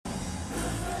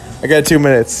I got 2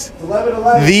 minutes.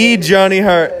 11:11. The Johnny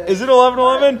Hart. Is it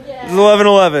 11:11? Yeah. It's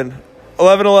 11:11.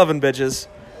 11:11, bitches.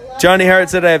 Johnny Hart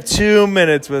said I have 2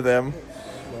 minutes with him.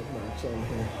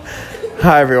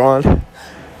 Hi, everyone.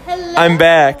 Hello. I'm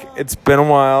back. It's been a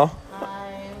while.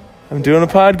 Hi. I'm doing a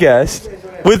podcast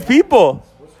with people.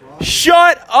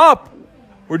 Shut up.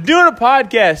 We're doing a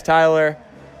podcast, Tyler.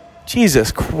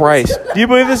 Jesus Christ. Do you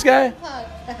believe this guy?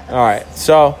 All right.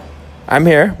 So I'm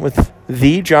here with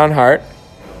the John Hart.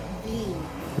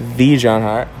 The John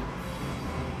Hart.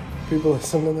 People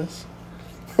listen to this.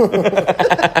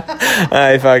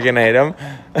 I fucking hate him.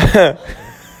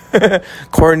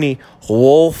 Courtney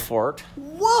Wolford.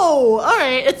 Whoa. All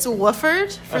right. It's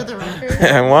Wooford for the record.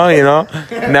 Well, you know,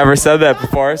 never said that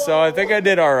before, so I think I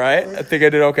did all right. I think I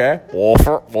did okay.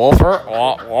 Wolford. Wooford.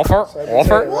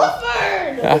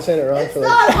 I said it wrong It's for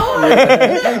not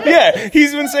hard. Yeah,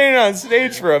 he's been saying it on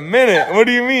stage for a minute. What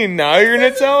do you mean? Now you're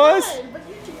going to tell us?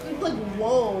 But you like,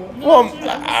 whoa. Well,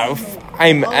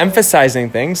 I'm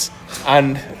emphasizing things,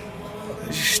 and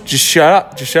just shut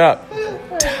up. Just shut up.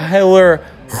 Tyler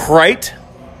Wright.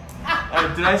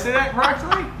 Did I say that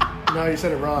correctly? No, you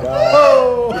said it wrong.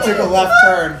 Oh. You took a left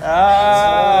turn.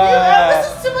 This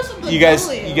is too much of the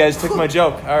You guys took my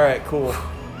joke. All right, cool.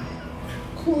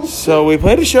 So we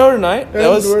played a show tonight. And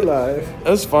we're live. That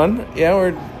was fun. Yeah,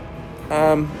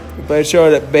 we played a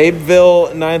show at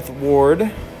Babeville 9th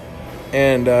Ward,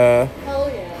 and Hell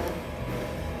yeah.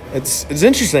 it's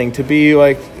interesting to be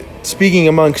like speaking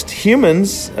amongst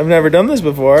humans. I've never done this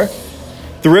before.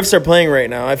 The Riffs are playing right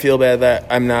now. I feel bad that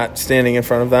I'm not standing in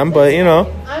front of them, but you know.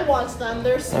 I watched them.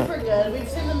 They're super good. We've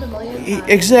seen them a million times.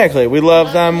 Exactly. We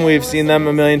love them. We've seen them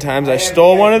a million times. I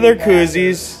stole one of their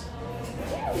koozies.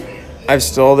 I've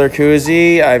stole their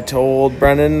koozie. I've told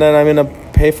Brendan that I'm going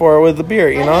to pay for it with the beer,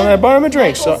 you know, and I bought him a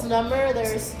drink. Michael's So, number,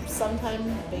 there's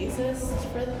sometime basis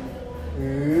for them.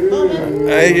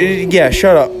 yeah,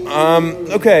 shut up.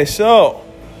 Okay, so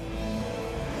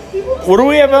what do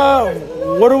we have?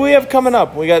 What do we have coming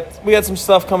up? We got some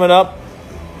stuff coming up.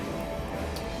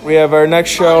 We have our next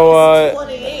show.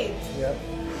 August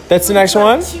 28th. That's the next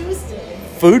one. Tuesday.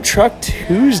 Food Truck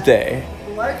Tuesday.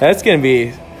 That's gonna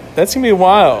be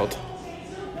wild.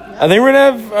 I think we're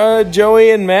gonna have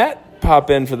Joey and Matt pop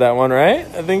in for that one, right?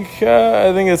 I think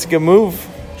that's a good move.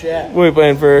 Jack. What are we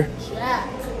playing for?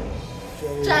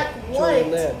 Jack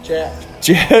White.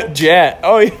 Jet.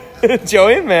 Oh, yeah.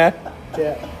 Joey and Matt.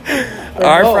 Jack.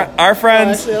 Our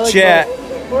friends, Jet.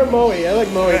 Or Moe. I like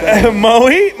Moe better. Moe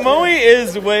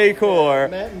is way cooler.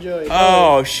 Matt and Joey.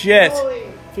 Oh shit.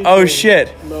 Featuring Oh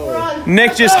shit. Moe.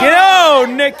 Nick just came. Oh,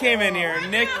 Nick came in here.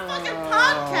 Nick.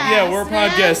 Yeah, Yeah, we're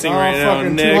podcasting right now.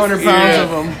 Fucking Nick. 200 pounds of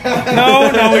them. No,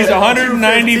 he's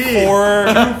 194.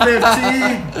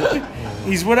 215.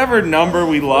 He's whatever number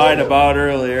we lied about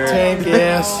earlier. Tank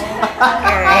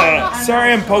ass.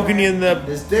 Sorry, I'm poking you in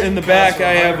the back.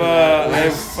 I have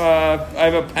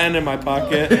a pen in my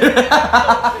pocket,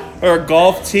 or a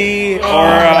golf tee, or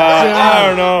I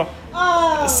don't know,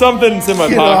 something's in my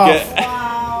Get pocket.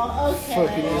 Wow,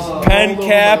 okay.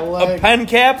 A pen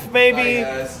cap, maybe.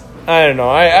 I don't know.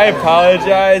 I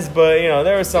apologize, but you know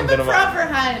there was something about. Proper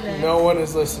Highlander. No one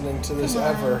is listening to this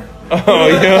ever. Oh,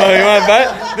 you want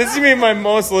that? This is gonna be my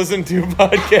most listened to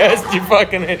podcast. You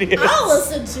fucking idiot. I'll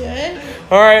listen to it.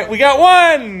 All right, we got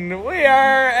one. We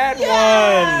are at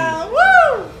Yeah, woo!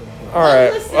 one. All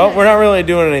right. Well, we're not really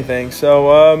doing anything,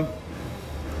 so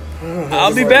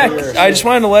I'll be back. I just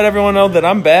wanted to let everyone know that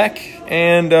I'm back,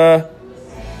 and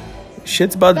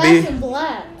shit's about to Back be. in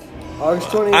black. August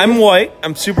 28th. I'm white.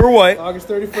 I'm super white. August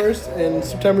 31st and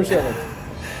September 7th.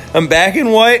 I'm back in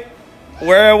white,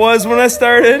 where I was when I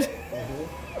started.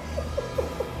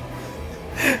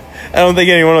 I don't think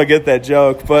anyone will get that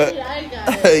joke, but Yeah, I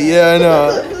got it. yeah, I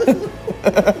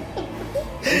know.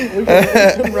 We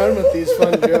can run with these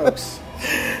fun jokes.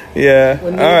 Yeah.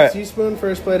 When All me and right. Teaspoon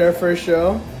first played our first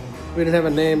show, we didn't have a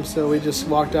name, so we just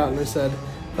walked out and we said,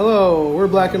 "Hello, we're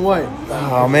Black and White."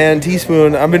 Oh man,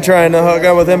 Teaspoon. I've been trying to hook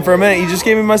up with him for a minute. He just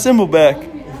gave me my symbol back.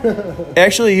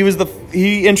 Actually,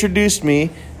 he introduced me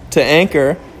to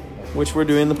Anchor, which we're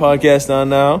doing the podcast on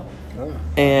now,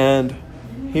 and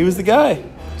he was the guy.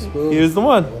 Spoon. He was the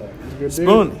one. Good dude.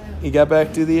 Spoon. He got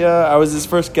back to the. I was his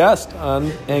first guest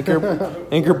on Anchor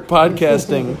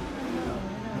podcasting.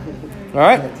 All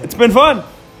right, it's been fun.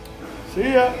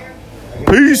 See ya.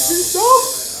 Peace.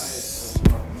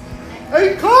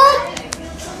 Hey, Carl!